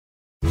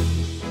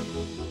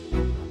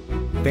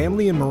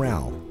Family and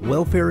Morale,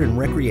 Welfare and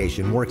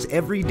Recreation works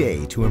every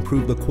day to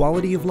improve the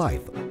quality of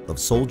life of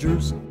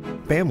soldiers,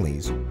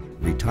 families,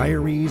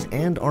 retirees,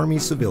 and Army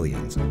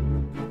civilians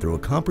through a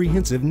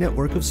comprehensive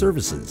network of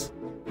services.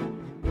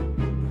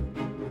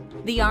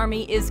 The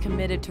Army is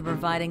committed to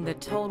providing the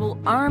total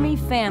Army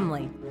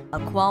family a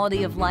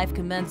quality of life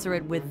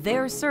commensurate with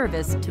their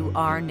service to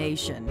our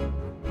nation.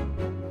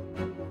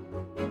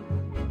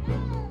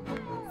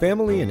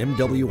 Family and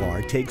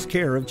MWR takes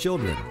care of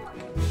children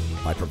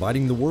by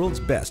providing the world's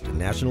best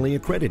nationally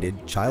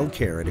accredited child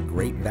care at a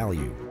great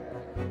value.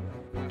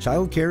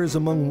 Child care is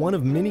among one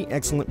of many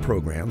excellent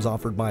programs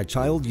offered by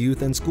Child,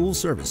 Youth, and School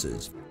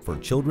Services for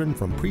children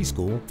from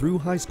preschool through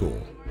high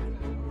school.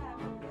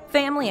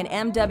 Family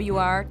and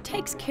MWR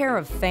takes care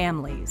of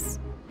families.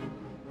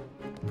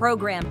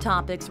 Program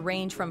topics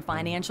range from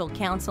financial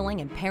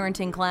counseling and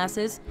parenting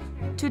classes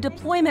to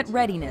deployment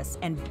readiness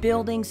and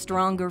building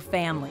stronger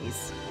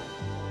families.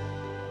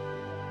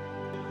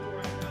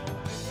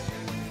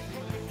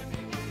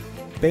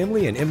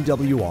 Family and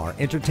MWR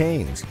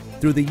entertains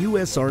through the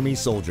U.S. Army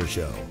Soldier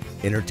Show,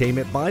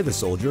 entertainment by the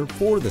soldier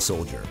for the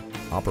soldier,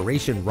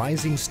 Operation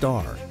Rising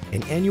Star,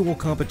 an annual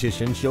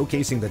competition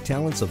showcasing the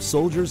talents of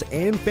soldiers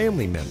and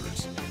family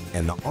members,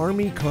 and the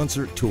Army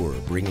Concert Tour,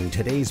 bringing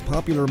today's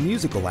popular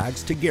musical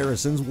acts to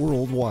garrisons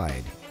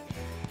worldwide.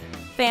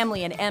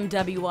 Family and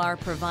MWR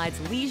provides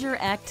leisure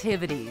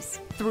activities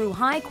through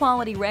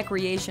high-quality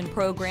recreation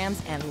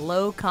programs and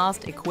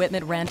low-cost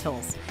equipment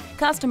rentals.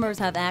 Customers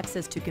have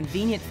access to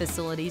convenient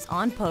facilities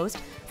on post,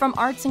 from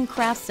arts and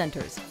crafts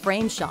centers,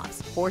 frame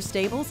shops, horse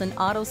stables, and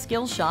auto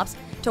skill shops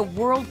to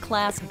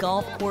world-class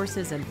golf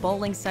courses and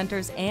bowling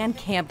centers and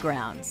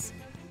campgrounds.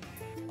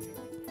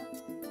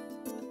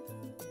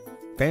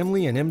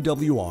 Family and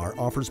MWR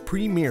offers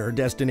premier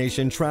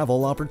destination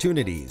travel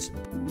opportunities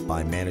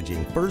by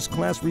managing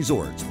first-class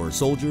resorts for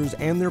soldiers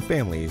and their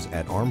families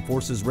at Armed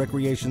Forces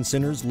Recreation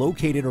Centers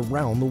located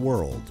around the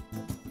world.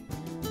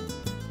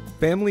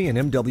 Family and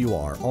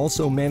MWR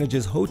also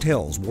manages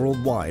hotels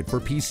worldwide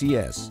for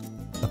PCS,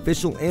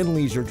 official and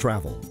leisure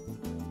travel.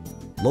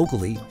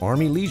 Locally,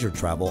 Army Leisure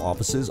Travel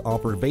offices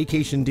offer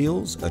vacation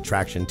deals,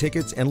 attraction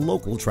tickets, and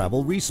local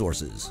travel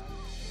resources.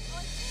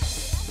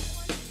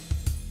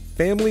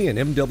 Family and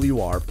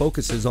MWR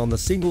focuses on the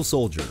single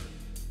soldier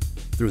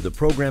through the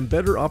program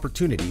Better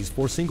Opportunities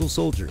for Single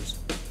Soldiers.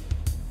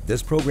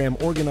 This program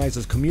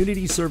organizes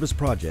community service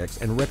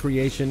projects and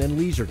recreation and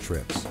leisure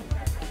trips.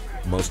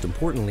 Most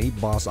importantly,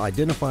 BOSS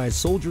identifies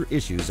soldier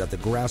issues at the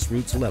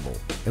grassroots level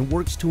and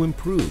works to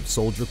improve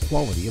soldier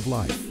quality of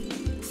life.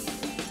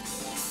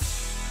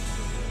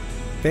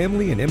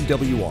 Family and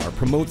MWR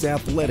promotes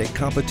athletic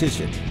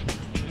competition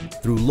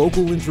through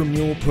local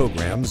intramural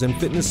programs and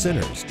fitness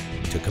centers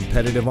to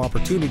competitive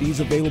opportunities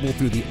available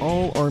through the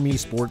All-Army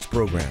Sports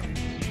Program.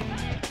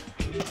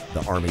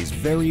 The Army's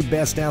very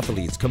best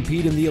athletes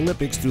compete in the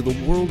Olympics through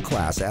the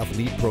World-Class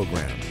Athlete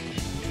Program.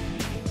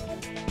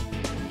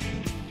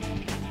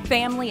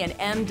 Family and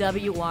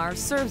MWR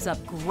serves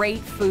up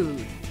great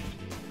food.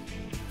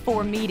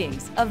 For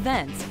meetings,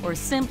 events, or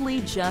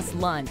simply just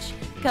lunch,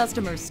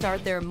 customers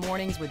start their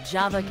mornings with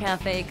Java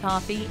Cafe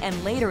coffee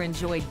and later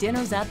enjoy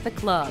dinners at the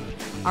club.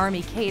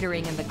 Army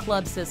catering and the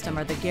club system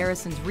are the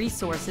garrison's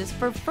resources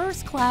for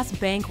first-class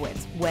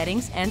banquets,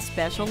 weddings, and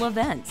special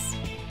events.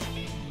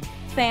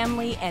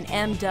 Family and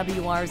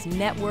MWR's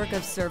network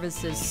of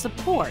services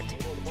support,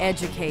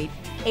 educate,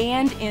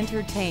 and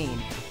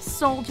entertain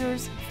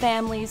soldiers,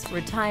 families,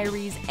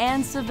 retirees,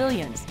 and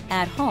civilians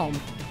at home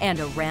and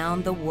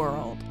around the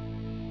world.